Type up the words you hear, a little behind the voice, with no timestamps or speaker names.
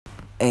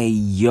Hey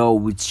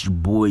yo, it's your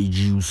boy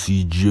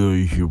Juicy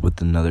J here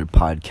with another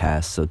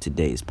podcast. So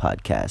today's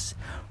podcast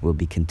will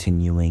be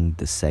continuing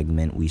the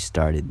segment we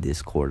started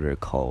this quarter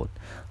called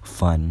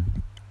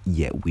Fun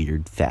Yet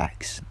Weird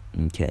Facts.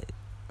 Okay.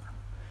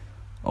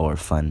 Or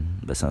fun,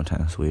 but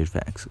sometimes weird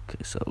facts.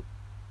 Okay, so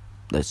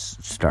let's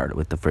start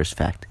with the first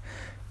fact.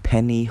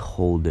 Penny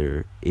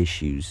holder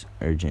issues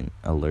urgent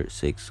alert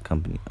 6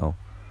 company. Oh,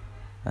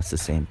 that's the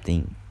same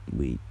thing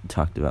we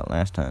talked about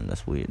last time.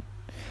 That's weird.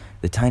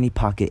 The tiny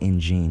pocket in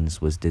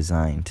jeans was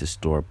designed to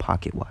store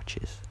pocket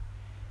watches.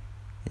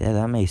 Yeah,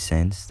 that makes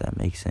sense.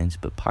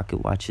 But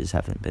pocket watches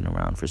haven't been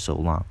around for so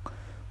long.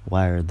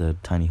 Why are the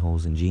tiny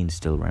holes in jeans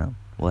still around?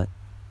 What?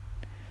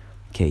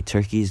 Okay,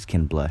 turkeys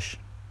can blush.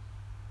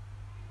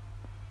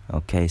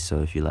 Okay,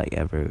 so if you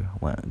ever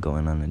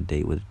going on a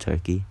date with a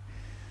turkey,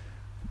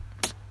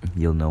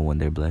 you'll know when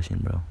they're blushing,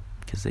 bro.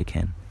 Because they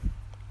can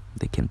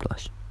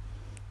blush.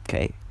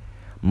 Okay.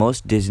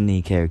 Most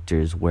Disney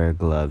characters wear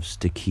gloves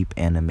to keep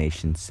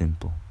animation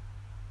simple.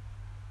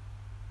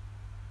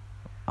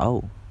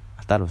 Oh,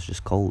 I thought it was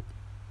just cold.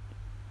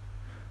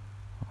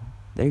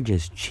 They're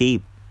just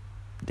cheap.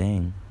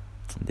 Dang,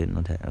 didn't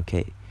know that.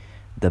 Okay.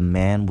 The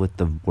man with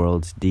the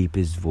world's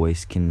deepest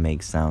voice can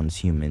make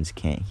sounds humans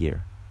can't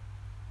hear.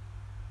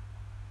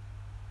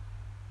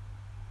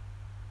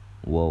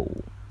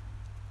 Whoa.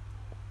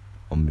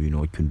 I mean,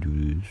 I can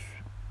do this.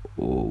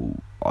 Oh,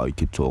 I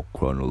can talk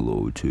kinda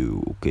low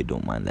too. Okay,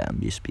 don't mind that.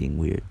 I'm just being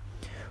weird.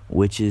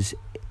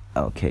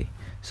 Okay,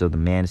 so the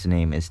man's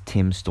name is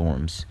Tim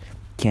Storms.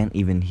 Can't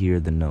even hear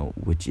the note,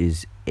 which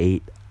is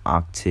 8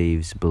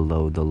 octaves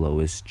below the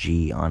lowest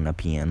G on a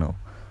piano.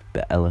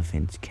 But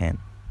elephants can.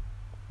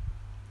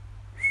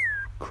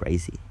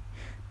 Crazy.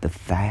 The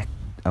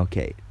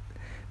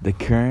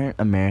current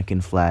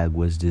American flag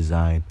was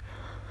designed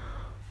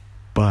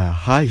by a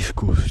high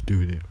school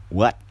student.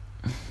 What?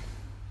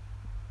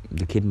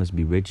 The kid must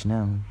be rich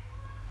now.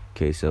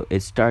 Okay, so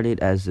it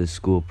started as a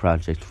school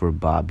project for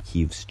Bob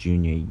Keefe's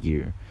junior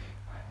year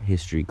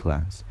history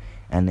class,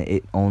 and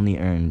it only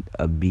earned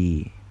a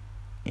B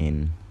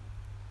in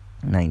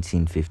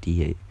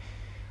 1958.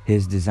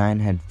 His design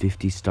had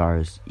 50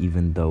 stars,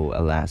 even though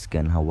Alaska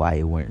and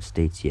Hawaii weren't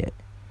states yet.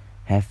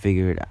 Half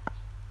figured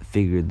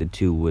the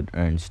two would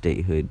earn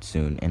statehood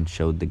soon and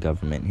showed the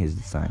government his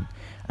design.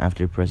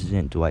 After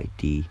President Dwight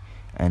D.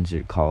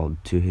 Eisenhower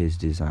called to his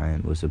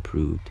design was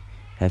approved,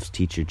 Hef's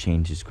teacher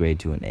changed his grade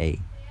to an A.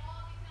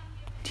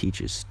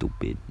 Teacher's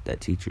stupid.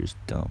 That teacher's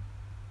dumb.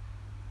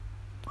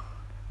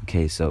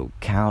 Okay, so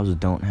cows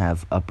don't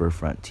have upper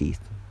front teeth.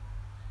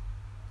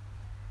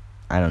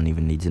 I don't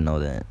even need to know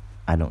that.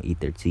 I don't eat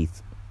their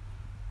teeth.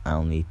 I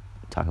only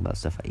talk about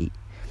stuff I eat.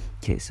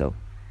 Okay, so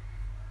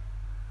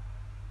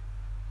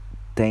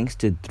thanks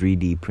to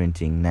 3D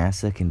printing,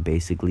 NASA can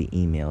basically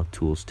email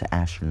tools to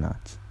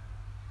astronauts.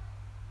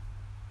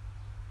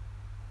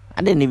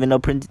 I didn't even know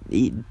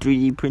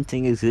 3D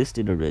printing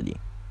existed already.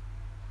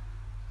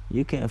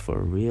 You can for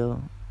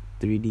real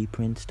 3D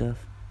print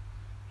stuff?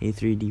 You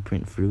 3D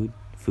print food?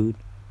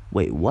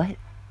 Wait, what?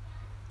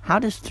 How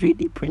does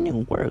 3D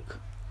printing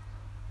work?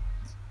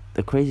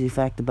 The crazy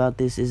fact about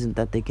this isn't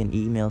that they can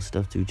email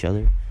stuff to each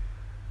other.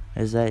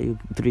 Is that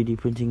 3D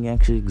printing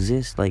actually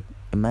exists?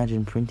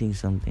 Imagine printing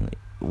something.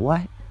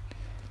 What?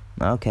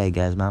 Okay,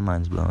 guys, my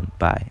mind's blown.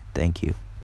 Bye. Thank you.